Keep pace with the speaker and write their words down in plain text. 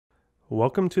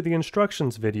Welcome to the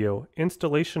instructions video,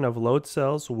 Installation of Load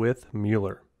Cells with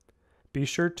Mueller. Be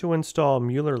sure to install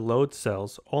Mueller Load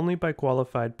Cells only by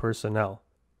qualified personnel.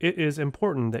 It is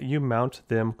important that you mount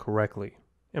them correctly.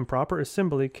 Improper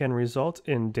assembly can result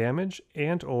in damage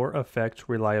and/or affect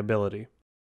reliability.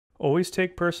 Always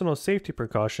take personal safety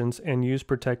precautions and use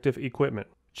protective equipment.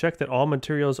 Check that all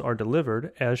materials are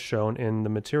delivered as shown in the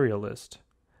material list.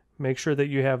 Make sure that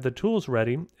you have the tools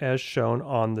ready as shown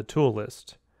on the tool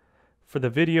list. For the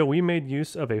video, we made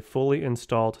use of a fully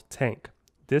installed tank.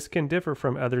 This can differ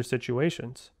from other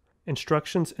situations.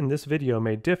 Instructions in this video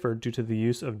may differ due to the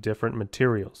use of different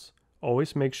materials.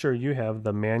 Always make sure you have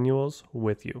the manuals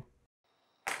with you.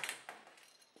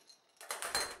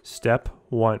 Step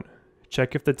 1.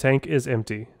 Check if the tank is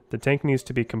empty. The tank needs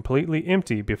to be completely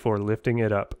empty before lifting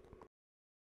it up.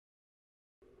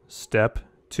 Step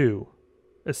 2.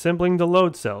 Assembling the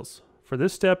load cells. For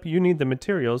this step, you need the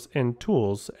materials and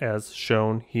tools as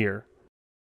shown here.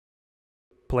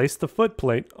 Place the foot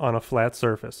plate on a flat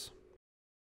surface.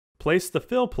 Place the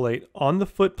fill plate on the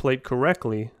foot plate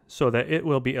correctly so that it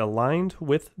will be aligned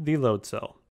with the load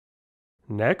cell.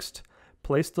 Next,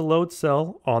 place the load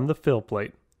cell on the fill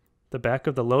plate. The back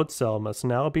of the load cell must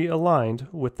now be aligned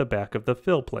with the back of the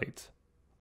fill plate.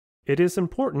 It is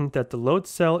important that the load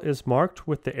cell is marked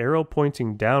with the arrow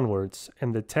pointing downwards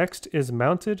and the text is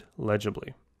mounted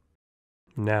legibly.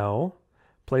 Now,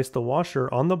 place the washer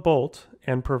on the bolt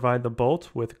and provide the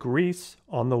bolt with grease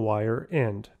on the wire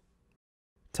end.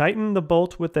 Tighten the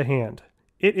bolt with the hand.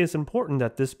 It is important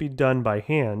that this be done by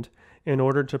hand in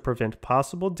order to prevent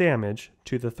possible damage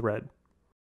to the thread.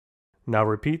 Now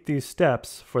repeat these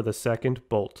steps for the second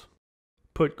bolt.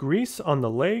 Put grease on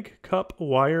the leg cup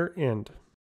wire end.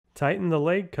 Tighten the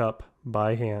leg cup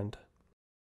by hand.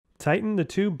 Tighten the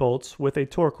two bolts with a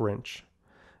torque wrench.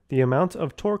 The amount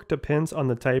of torque depends on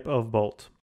the type of bolt.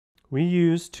 We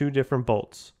use two different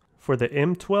bolts. For the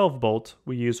M12 bolt,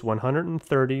 we use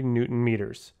 130 Newton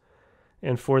meters.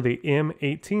 And for the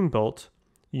M18 bolt,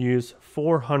 use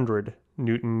 400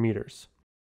 Newton meters.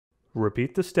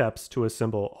 Repeat the steps to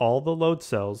assemble all the load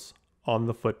cells on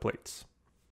the foot plates.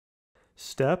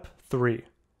 Step 3.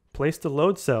 Place the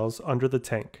load cells under the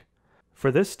tank. For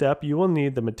this step, you will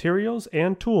need the materials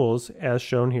and tools as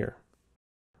shown here.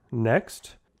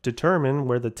 Next, determine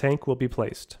where the tank will be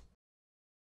placed.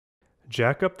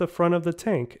 Jack up the front of the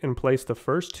tank and place the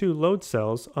first two load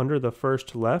cells under the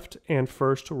first left and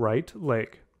first right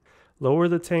leg. Lower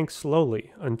the tank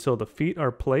slowly until the feet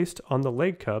are placed on the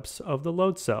leg cups of the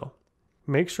load cell.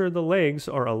 Make sure the legs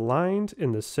are aligned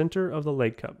in the center of the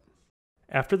leg cup.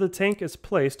 After the tank is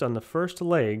placed on the first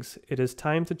legs, it is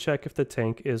time to check if the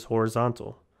tank is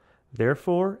horizontal.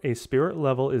 Therefore, a spirit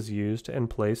level is used and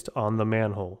placed on the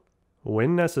manhole.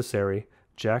 When necessary,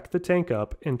 jack the tank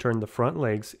up and turn the front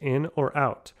legs in or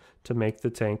out to make the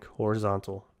tank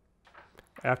horizontal.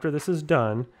 After this is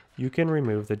done, you can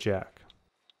remove the jack.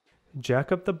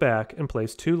 Jack up the back and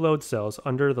place two load cells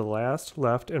under the last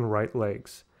left and right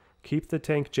legs. Keep the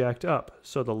tank jacked up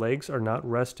so the legs are not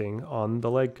resting on the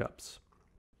leg cups.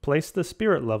 Place the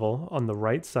spirit level on the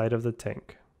right side of the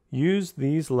tank. Use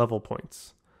these level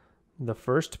points. The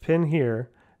first pin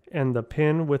here and the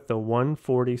pin with the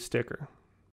 140 sticker.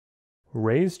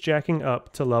 Raise jacking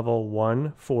up to level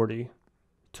 140.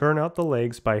 Turn out the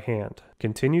legs by hand.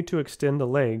 Continue to extend the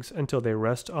legs until they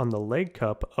rest on the leg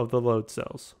cup of the load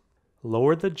cells.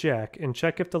 Lower the jack and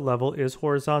check if the level is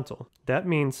horizontal. That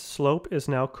means slope is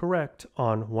now correct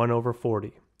on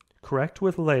 1/40. Correct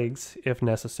with legs if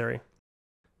necessary.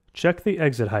 Check the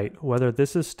exit height, whether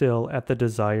this is still at the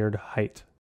desired height.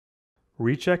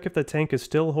 Recheck if the tank is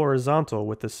still horizontal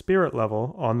with the spirit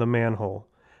level on the manhole.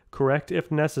 Correct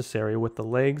if necessary with the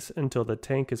legs until the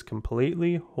tank is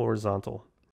completely horizontal.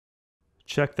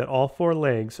 Check that all four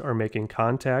legs are making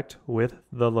contact with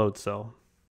the load cell.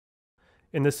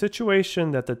 In the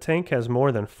situation that the tank has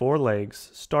more than 4 legs,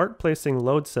 start placing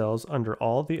load cells under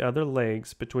all the other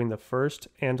legs between the first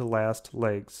and last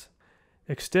legs.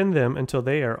 Extend them until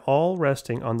they are all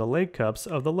resting on the leg cups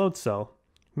of the load cell.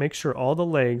 Make sure all the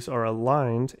legs are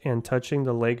aligned and touching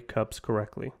the leg cups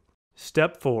correctly.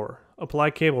 Step 4. Apply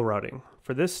cable routing.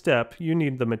 For this step, you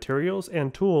need the materials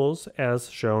and tools as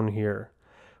shown here.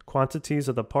 Quantities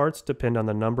of the parts depend on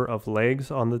the number of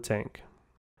legs on the tank.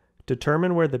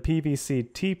 Determine where the PVC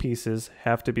T-pieces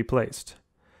have to be placed.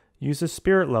 Use a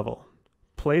spirit level.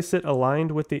 Place it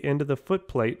aligned with the end of the foot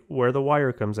plate where the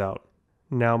wire comes out.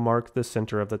 Now mark the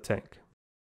center of the tank.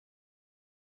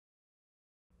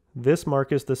 This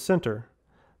mark is the center.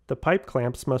 The pipe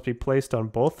clamps must be placed on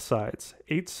both sides,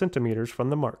 8 centimeters from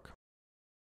the mark.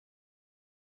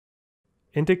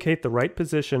 Indicate the right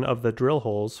position of the drill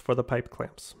holes for the pipe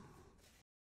clamps.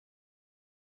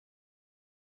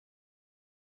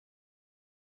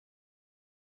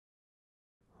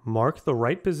 Mark the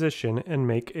right position and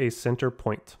make a center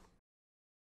point.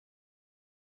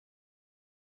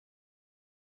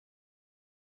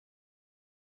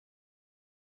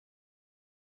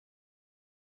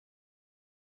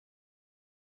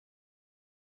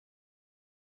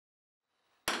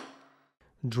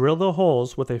 Drill the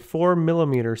holes with a 4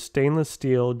 mm stainless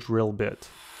steel drill bit.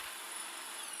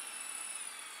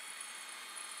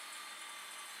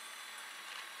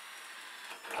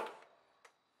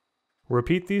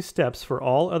 Repeat these steps for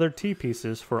all other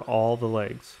T-pieces for all the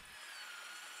legs.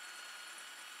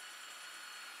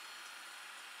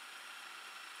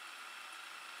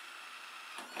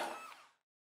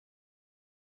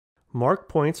 Mark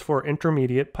points for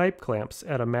intermediate pipe clamps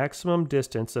at a maximum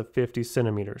distance of 50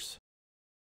 centimeters.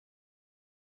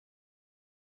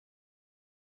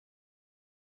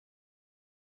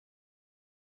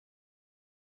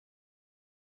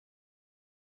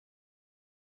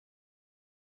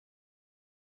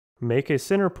 Make a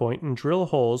center point and drill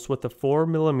holes with the 4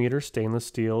 mm stainless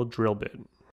steel drill bit.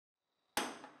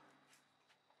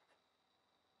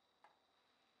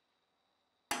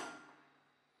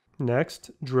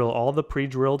 Next, drill all the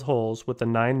pre-drilled holes with the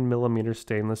 9 mm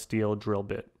stainless steel drill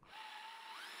bit.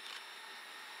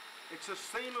 It's a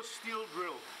stainless steel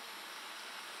drill.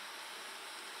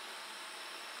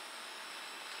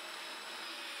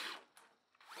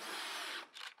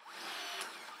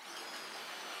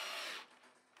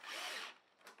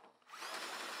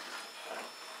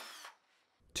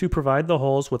 To provide the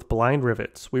holes with blind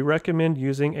rivets, we recommend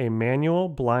using a manual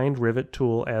blind rivet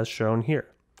tool as shown here.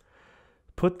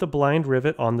 Put the blind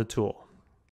rivet on the tool.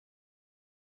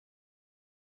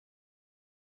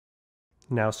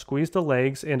 Now squeeze the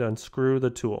legs and unscrew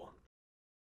the tool.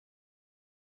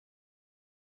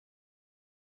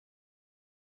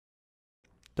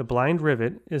 The blind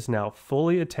rivet is now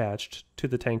fully attached to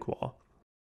the tank wall.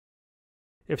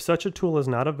 If such a tool is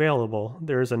not available,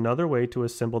 there is another way to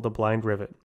assemble the blind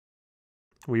rivet.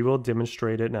 We will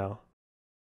demonstrate it now.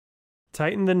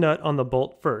 Tighten the nut on the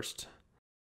bolt first.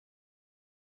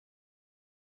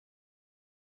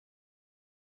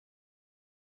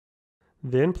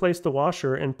 Then place the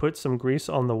washer and put some grease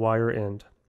on the wire end.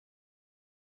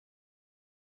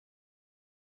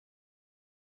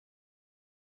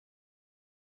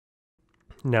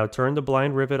 Now turn the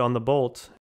blind rivet on the bolt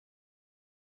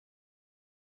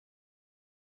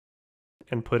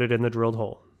and put it in the drilled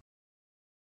hole.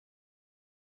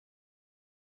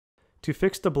 To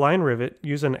fix the blind rivet,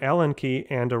 use an Allen key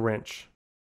and a wrench.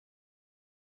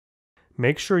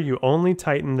 Make sure you only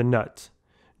tighten the nut.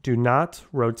 Do not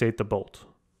rotate the bolt.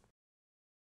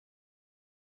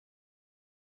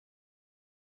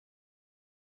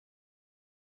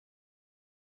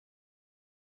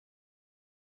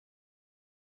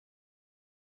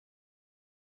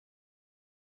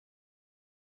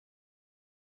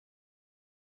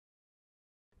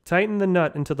 Tighten the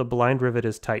nut until the blind rivet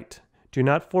is tight. Do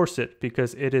not force it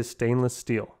because it is stainless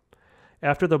steel.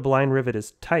 After the blind rivet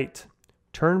is tight,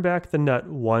 turn back the nut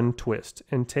one twist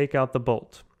and take out the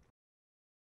bolt.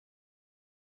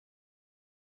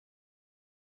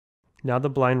 Now the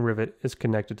blind rivet is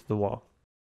connected to the wall.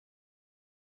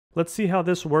 Let's see how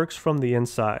this works from the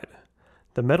inside.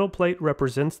 The metal plate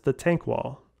represents the tank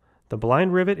wall. The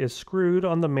blind rivet is screwed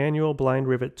on the manual blind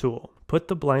rivet tool. Put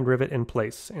the blind rivet in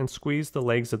place and squeeze the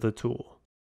legs of the tool.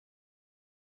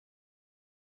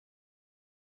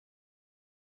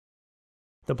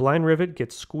 The blind rivet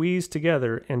gets squeezed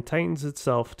together and tightens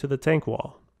itself to the tank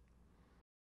wall.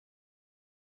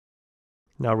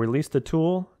 Now release the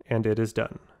tool and it is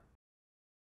done.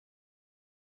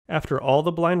 After all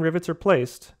the blind rivets are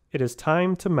placed, it is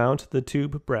time to mount the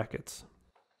tube brackets.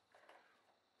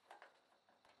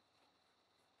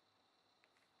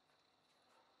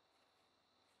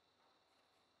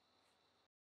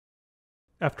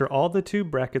 After all the tube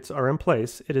brackets are in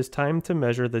place, it is time to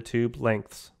measure the tube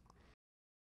lengths.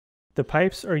 The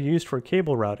pipes are used for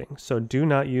cable routing, so do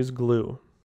not use glue.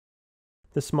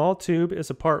 The small tube is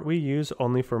a part we use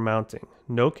only for mounting.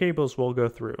 No cables will go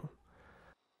through.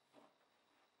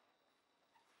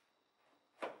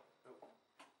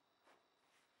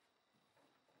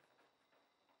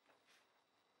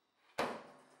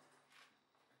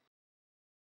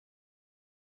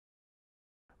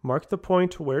 Mark the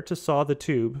point where to saw the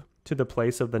tube to the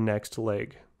place of the next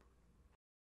leg.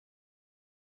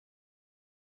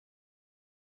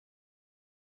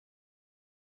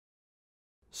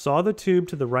 Saw the tube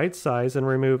to the right size and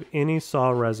remove any saw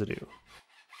residue.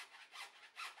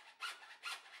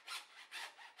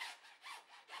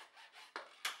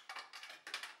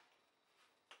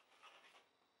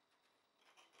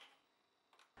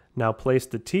 Now place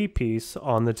the T-piece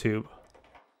on the tube.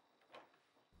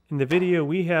 In the video,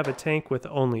 we have a tank with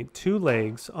only 2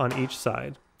 legs on each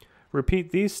side. Repeat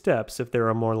these steps if there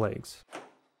are more legs.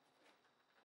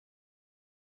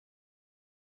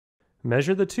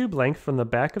 Measure the tube length from the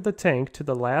back of the tank to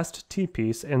the last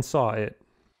T-piece and saw it.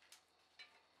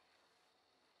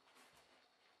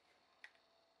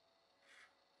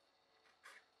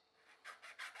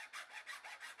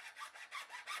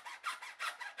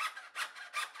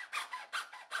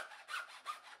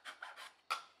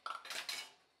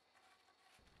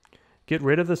 Get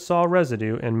rid of the saw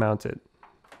residue and mount it.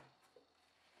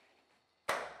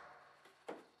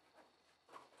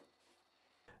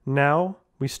 Now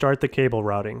we start the cable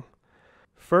routing.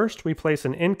 First, we place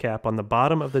an end cap on the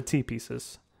bottom of the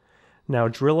T-pieces. Now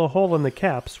drill a hole in the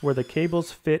caps where the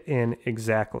cables fit in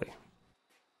exactly.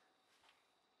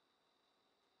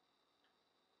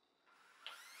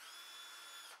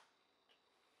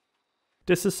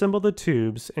 Disassemble the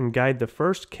tubes and guide the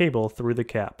first cable through the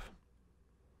cap.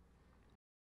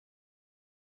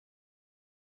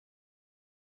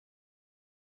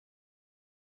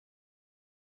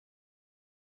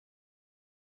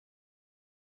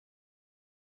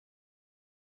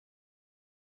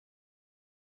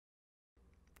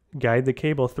 Guide the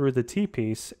cable through the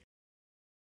T-piece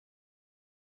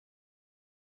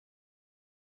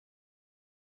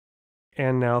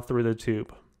and now through the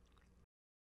tube.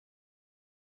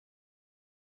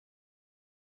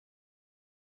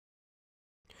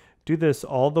 Do this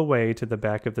all the way to the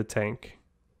back of the tank.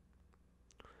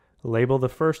 Label the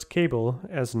first cable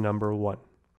as number 1.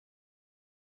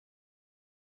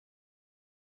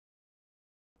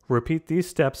 Repeat these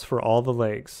steps for all the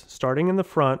legs, starting in the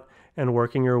front and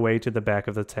working your way to the back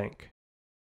of the tank.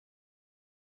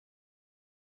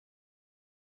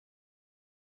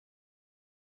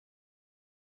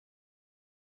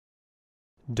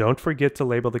 Don't forget to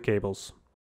label the cables.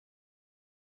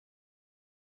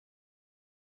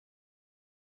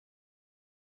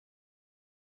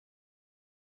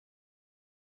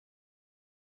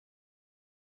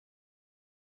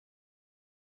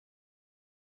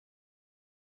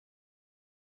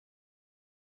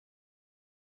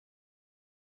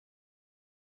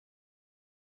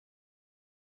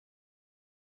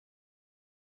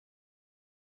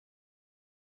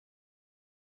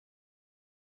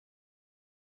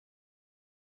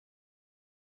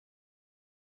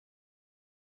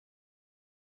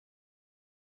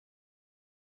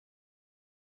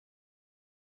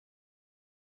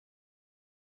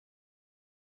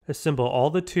 Assemble all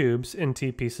the tubes and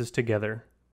T-pieces together.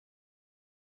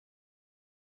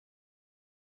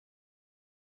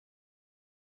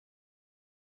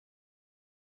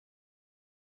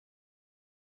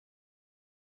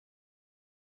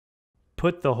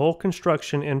 Put the whole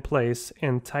construction in place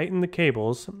and tighten the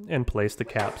cables and place the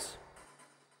caps.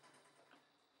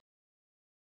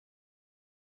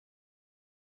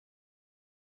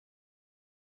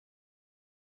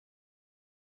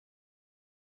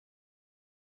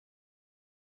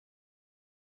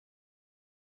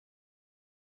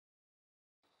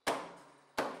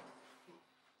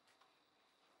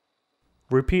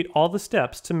 Repeat all the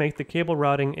steps to make the cable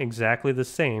routing exactly the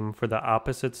same for the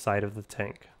opposite side of the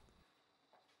tank.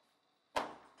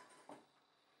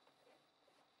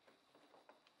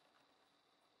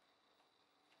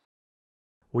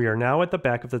 We are now at the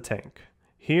back of the tank.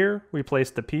 Here, we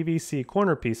place the PVC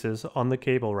corner pieces on the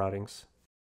cable routings.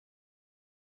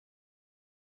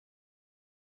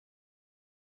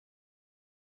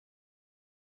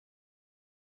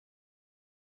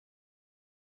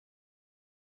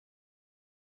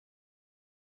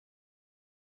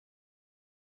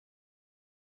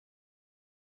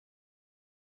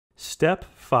 Step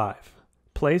 5.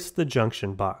 Place the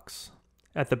junction box.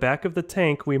 At the back of the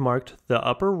tank, we marked the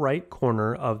upper right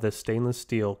corner of the stainless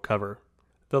steel cover.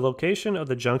 The location of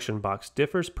the junction box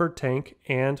differs per tank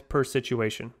and per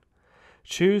situation.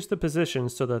 Choose the position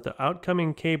so that the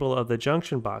outcoming cable of the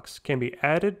junction box can be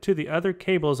added to the other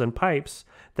cables and pipes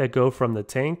that go from the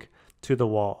tank to the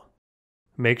wall.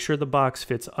 Make sure the box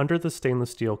fits under the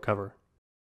stainless steel cover.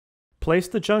 Place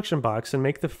the junction box and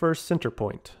make the first center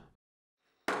point.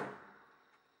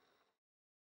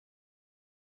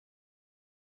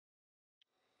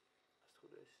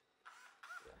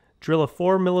 Drill a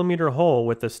 4 mm hole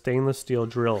with a stainless steel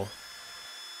drill.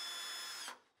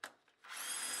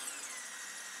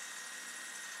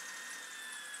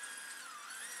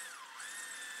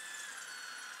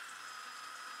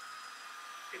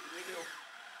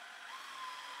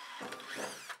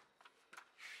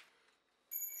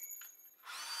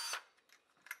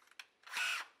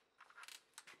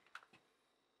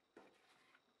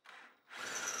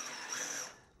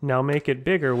 Now make it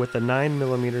bigger with the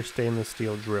 9mm stainless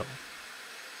steel drill.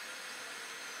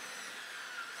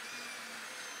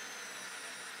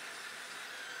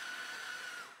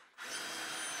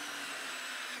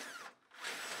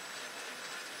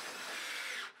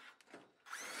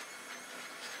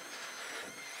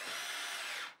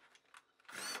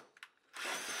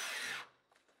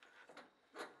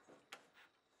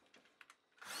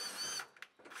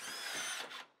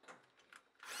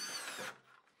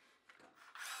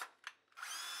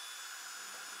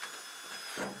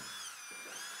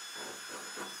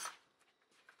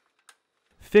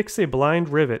 Fix a blind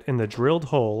rivet in the drilled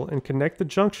hole and connect the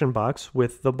junction box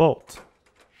with the bolt.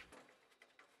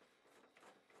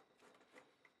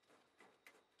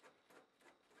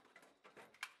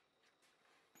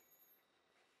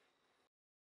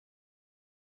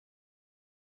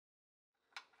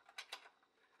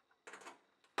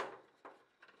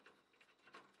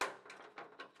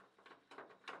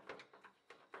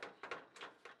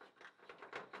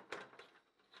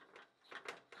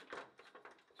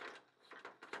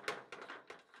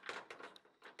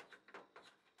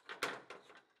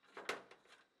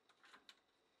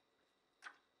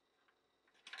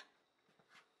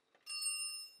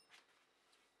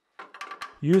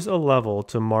 Use a level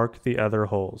to mark the other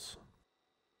holes.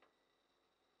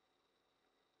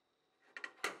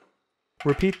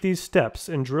 Repeat these steps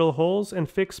and drill holes and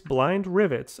fix blind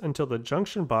rivets until the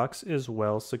junction box is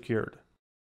well secured.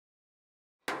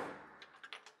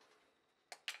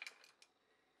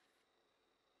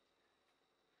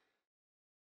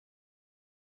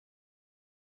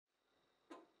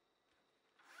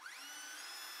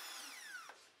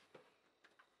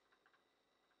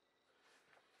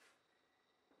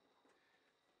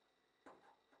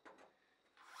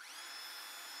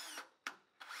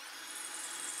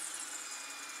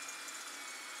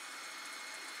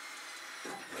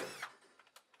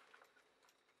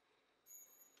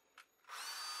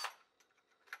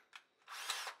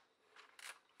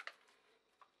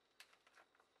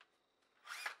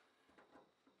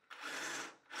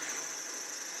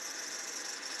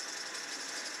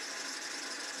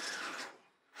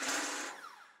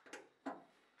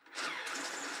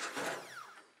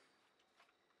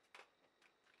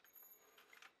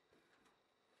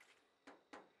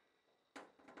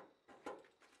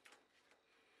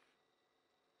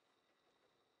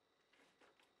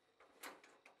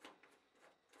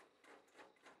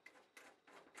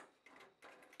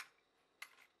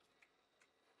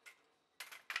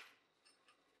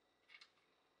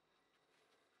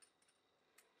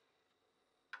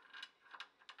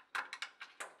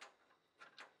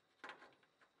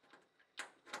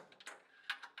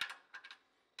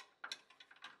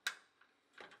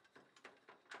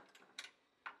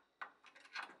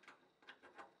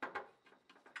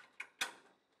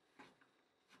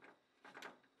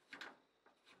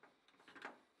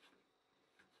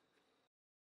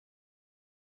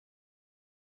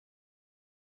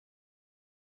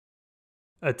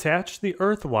 Attach the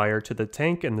earth wire to the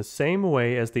tank in the same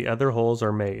way as the other holes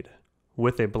are made,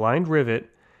 with a blind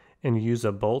rivet, and use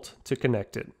a bolt to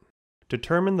connect it.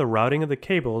 Determine the routing of the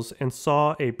cables and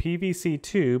saw a PVC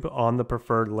tube on the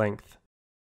preferred length.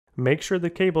 Make sure the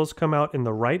cables come out in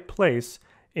the right place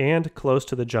and close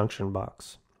to the junction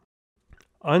box.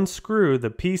 Unscrew the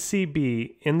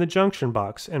PCB in the junction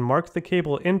box and mark the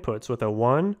cable inputs with a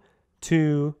 1,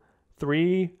 2,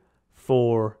 3,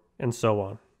 4, and so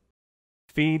on.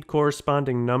 Feed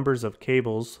corresponding numbers of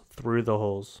cables through the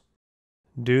holes.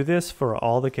 Do this for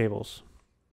all the cables.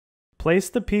 Place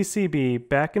the PCB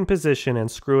back in position and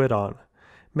screw it on.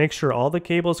 Make sure all the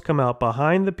cables come out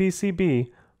behind the PCB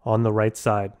on the right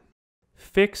side.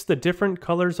 Fix the different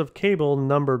colors of cable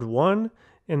numbered 1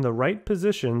 in the right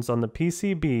positions on the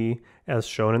PCB as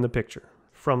shown in the picture.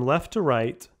 From left to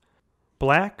right,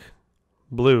 black,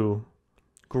 blue,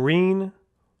 green,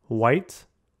 white,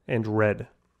 and red.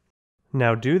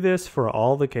 Now do this for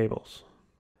all the cables.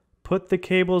 Put the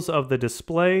cables of the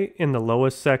display in the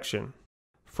lowest section,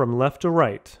 from left to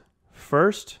right.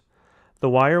 First, the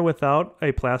wire without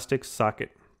a plastic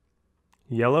socket.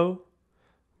 Yellow,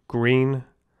 green,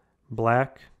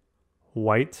 black,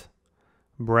 white,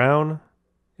 brown,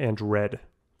 and red.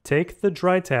 Take the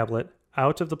dry tablet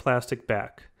out of the plastic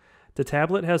back. The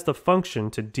tablet has the function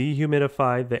to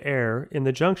dehumidify the air in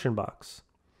the junction box.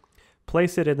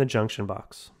 Place it in the junction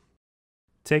box.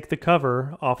 Take the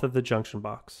cover off of the junction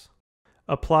box.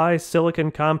 Apply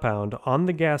silicone compound on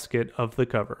the gasket of the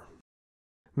cover.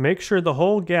 Make sure the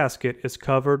whole gasket is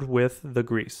covered with the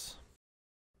grease.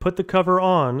 Put the cover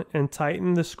on and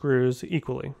tighten the screws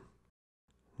equally.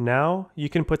 Now you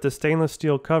can put the stainless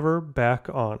steel cover back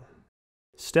on.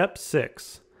 Step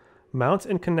 6. Mount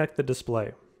and connect the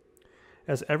display.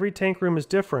 As every tank room is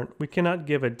different, we cannot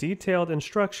give a detailed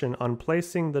instruction on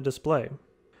placing the display.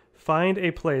 Find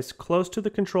a place close to the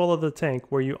control of the tank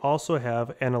where you also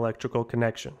have an electrical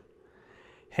connection.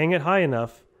 Hang it high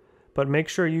enough, but make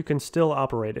sure you can still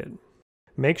operate it.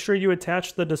 Make sure you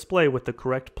attach the display with the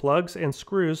correct plugs and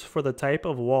screws for the type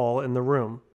of wall in the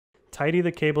room. Tidy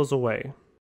the cables away.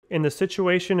 In the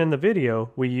situation in the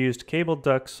video, we used cable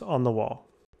ducts on the wall.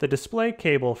 The display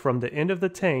cable from the end of the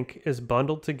tank is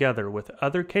bundled together with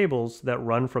other cables that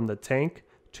run from the tank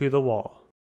to the wall.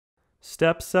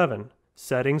 Step 7.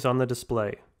 Settings on the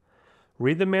display.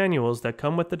 Read the manuals that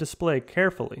come with the display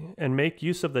carefully and make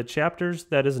use of the chapters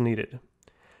that is needed.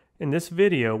 In this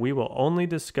video, we will only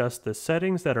discuss the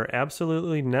settings that are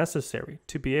absolutely necessary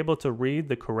to be able to read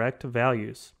the correct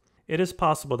values. It is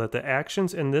possible that the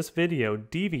actions in this video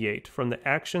deviate from the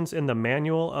actions in the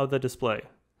manual of the display.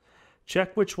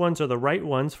 Check which ones are the right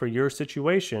ones for your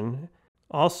situation.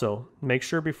 Also, make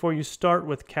sure before you start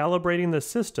with calibrating the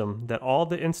system that all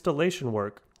the installation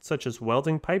work, such as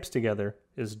welding pipes together,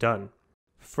 is done.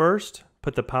 First,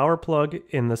 put the power plug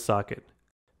in the socket.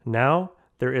 Now,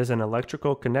 there is an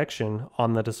electrical connection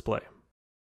on the display.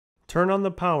 Turn on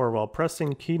the power while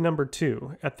pressing key number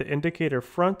 2 at the indicator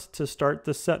front to start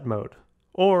the set mode,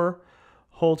 or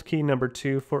hold key number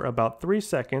 2 for about 3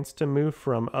 seconds to move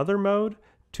from other mode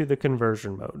to the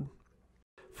conversion mode.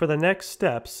 For the next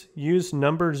steps, use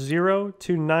number 0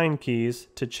 to 9 keys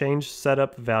to change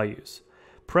setup values.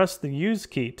 Press the Use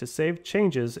key to save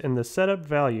changes in the setup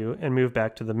value and move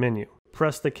back to the menu.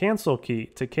 Press the Cancel key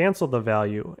to cancel the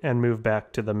value and move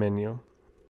back to the menu.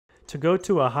 To go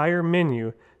to a higher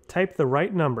menu, type the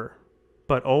right number,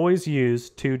 but always use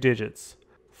 2 digits.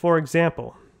 For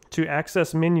example, to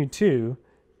access menu 2,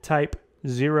 type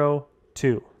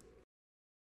 02.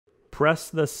 Press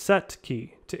the Set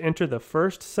key to enter the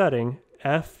first setting,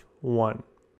 F1.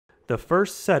 The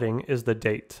first setting is the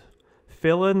date.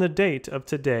 Fill in the date of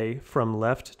today from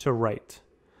left to right,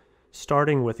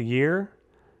 starting with year,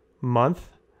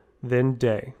 month, then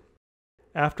day.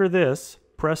 After this,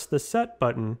 press the Set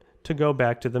button to go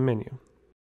back to the menu.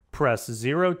 Press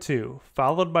 02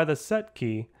 followed by the Set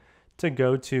key to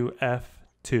go to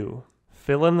F2.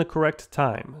 Fill in the correct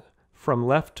time from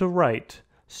left to right,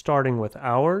 starting with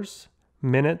hours,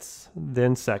 minutes,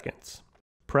 then seconds.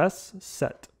 Press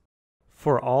Set.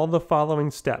 For all the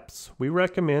following steps, we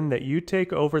recommend that you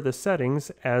take over the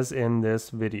settings as in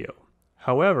this video.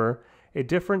 However, a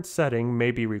different setting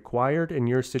may be required in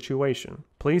your situation.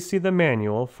 Please see the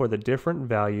manual for the different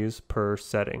values per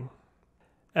setting.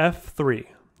 F3.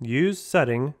 Use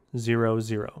setting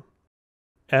 00.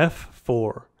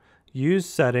 F4. Use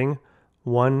setting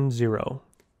 10.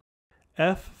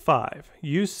 F5.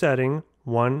 Use setting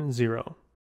 10.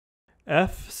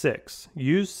 F6.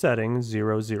 Use setting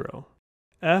 00.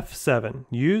 F7.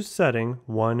 Use setting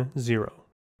 10.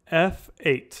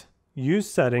 F8. Use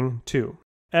setting 2.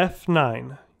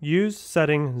 F9. Use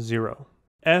setting 0.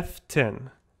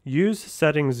 F10. Use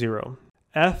setting 0.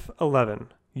 F11.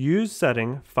 Use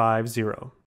setting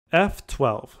 50.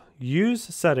 F12. Use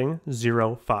setting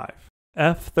 05.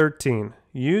 F13.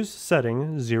 Use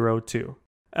setting 02.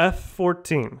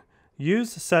 F14.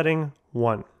 Use setting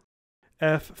 1.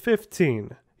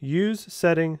 F15. Use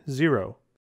setting 0.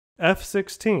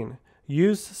 F16.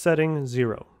 Use setting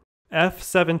 0.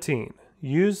 F17.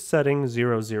 Use setting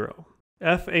 00.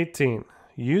 F18.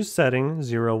 Use setting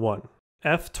 01.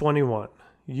 F21.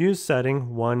 Use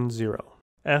setting 10.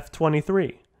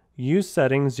 F23. Use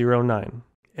setting 09.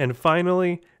 And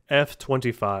finally,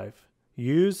 F25.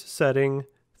 Use setting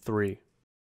 3.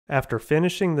 After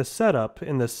finishing the setup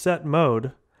in the set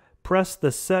mode, press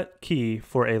the Set key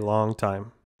for a long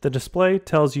time. The display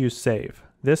tells you Save.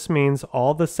 This means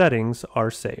all the settings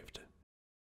are saved.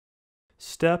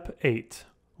 Step 8.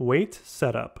 Weight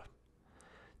Setup.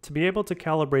 To be able to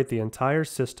calibrate the entire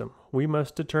system, we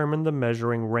must determine the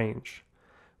measuring range.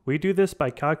 We do this by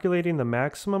calculating the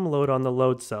maximum load on the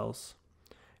load cells.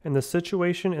 In the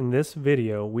situation in this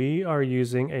video, we are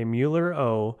using a Mueller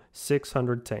O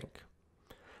 600 tank.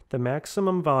 The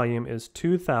maximum volume is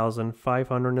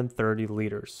 2,530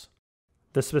 liters.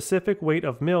 The specific weight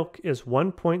of milk is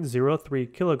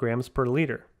 1.03 kilograms per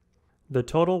liter. The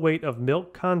total weight of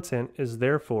milk content is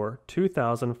therefore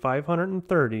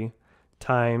 2,530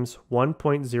 times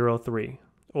 1.03,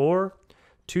 or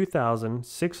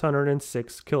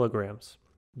 2,606 kilograms.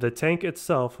 The tank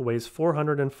itself weighs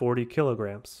 440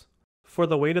 kilograms. For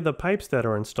the weight of the pipes that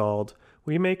are installed,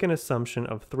 we make an assumption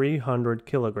of 300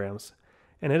 kilograms,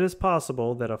 and it is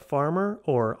possible that a farmer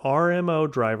or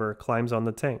RMO driver climbs on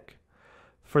the tank.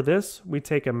 For this, we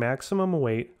take a maximum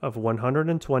weight of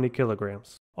 120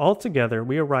 kilograms. Altogether,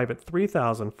 we arrive at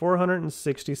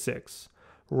 3,466,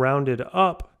 rounded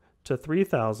up to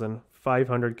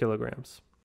 3,500 kilograms.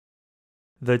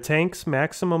 The tank's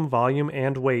maximum volume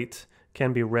and weight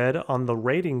can be read on the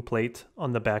rating plate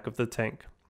on the back of the tank.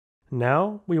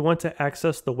 Now, we want to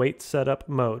access the weight setup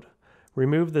mode.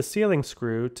 Remove the sealing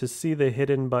screw to see the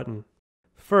hidden button.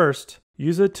 First,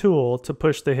 use a tool to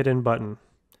push the hidden button.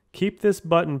 Keep this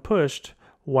button pushed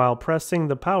while pressing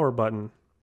the power button.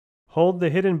 Hold the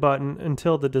hidden button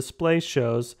until the display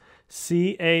shows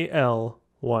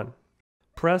CAL1.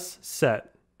 Press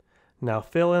Set. Now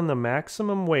fill in the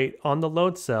maximum weight on the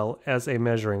load cell as a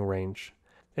measuring range.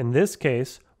 In this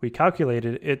case, we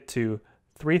calculated it to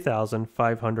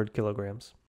 3,500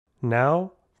 kilograms.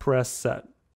 Now press Set.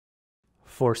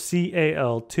 For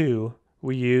CAL2,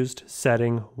 we used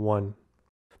setting 1.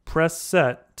 Press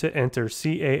Set to enter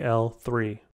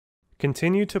CAL3.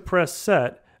 Continue to press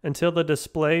Set until the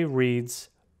display reads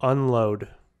Unload.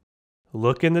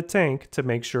 Look in the tank to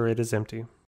make sure it is empty.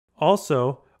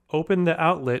 Also, open the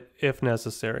outlet if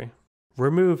necessary.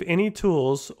 Remove any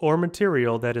tools or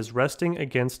material that is resting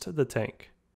against the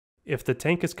tank. If the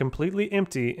tank is completely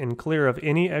empty and clear of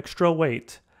any extra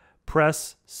weight,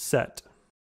 press Set.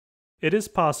 It is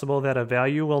possible that a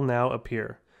value will now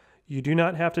appear. You do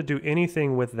not have to do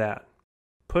anything with that.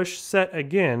 Push Set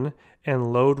again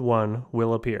and load 1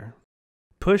 will appear.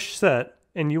 Push Set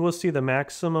and you will see the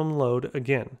maximum load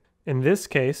again. In this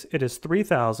case, it is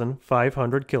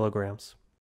 3,500 kilograms.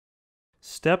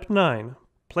 Step 9.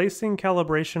 Placing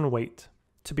calibration weight.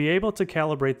 To be able to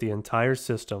calibrate the entire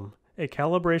system, a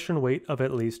calibration weight of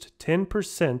at least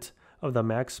 10% of the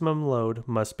maximum load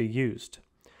must be used.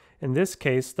 In this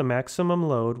case, the maximum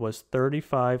load was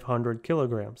 3,500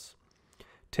 kilograms.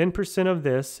 10% of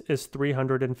this is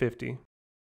 350.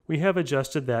 We have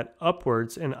adjusted that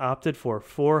upwards and opted for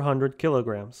 400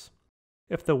 kilograms.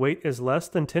 If the weight is less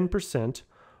than 10%,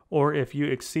 or if you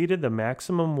exceeded the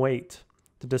maximum weight,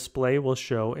 the display will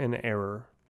show an error.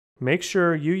 Make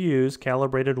sure you use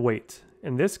calibrated weight.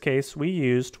 In this case, we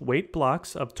used weight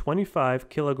blocks of 25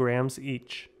 kilograms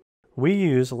each. We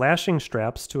use lashing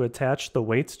straps to attach the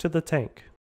weights to the tank.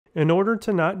 In order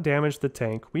to not damage the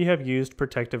tank, we have used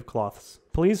protective cloths.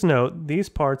 Please note, these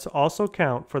parts also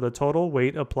count for the total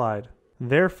weight applied.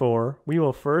 Therefore, we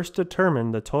will first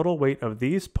determine the total weight of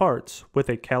these parts with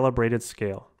a calibrated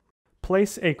scale.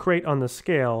 Place a crate on the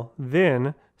scale,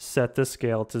 then set the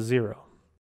scale to 0.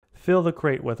 Fill the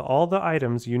crate with all the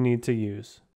items you need to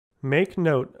use. Make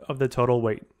note of the total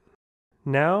weight.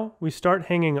 Now, we start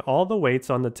hanging all the weights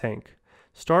on the tank.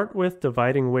 Start with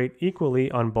dividing weight equally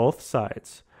on both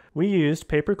sides. We used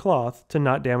paper cloth to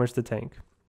not damage the tank.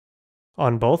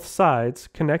 On both sides,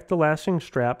 connect the lashing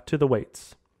strap to the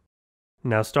weights.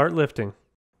 Now start lifting.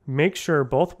 Make sure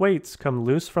both weights come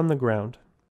loose from the ground.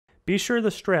 Be sure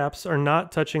the straps are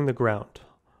not touching the ground.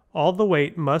 All the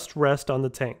weight must rest on the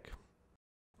tank.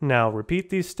 Now repeat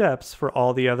these steps for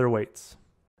all the other weights,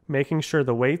 making sure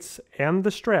the weights and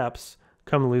the straps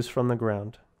come loose from the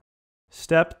ground.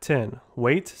 Step 10.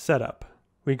 Weight setup.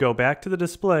 We go back to the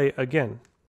display again.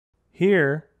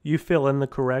 Here, you fill in the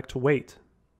correct weight.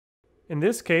 In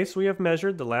this case, we have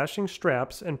measured the lashing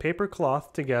straps and paper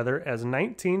cloth together as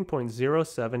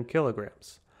 19.07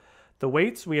 kilograms. The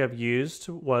weights we have used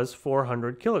was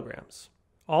 400 kilograms.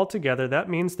 Altogether, that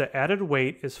means the added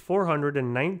weight is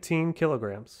 419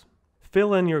 kilograms.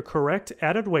 Fill in your correct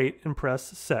added weight and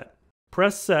press Set.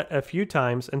 Press Set a few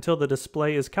times until the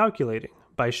display is calculating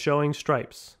by showing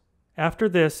stripes. After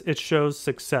this, it shows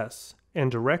success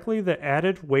and directly the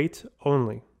added weight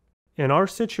only. In our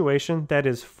situation, that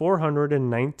is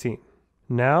 419.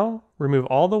 Now, remove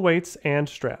all the weights and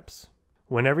straps.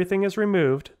 When everything is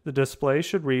removed, the display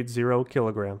should read 0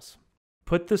 kilograms.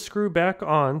 Put the screw back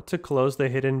on to close the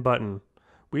hidden button.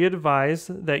 We advise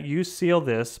that you seal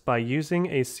this by using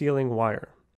a sealing wire.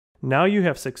 Now you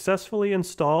have successfully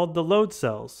installed the load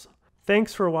cells.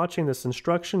 Thanks for watching this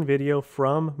instruction video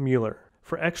from Mueller.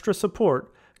 For extra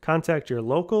support, contact your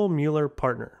local Mueller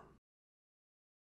partner.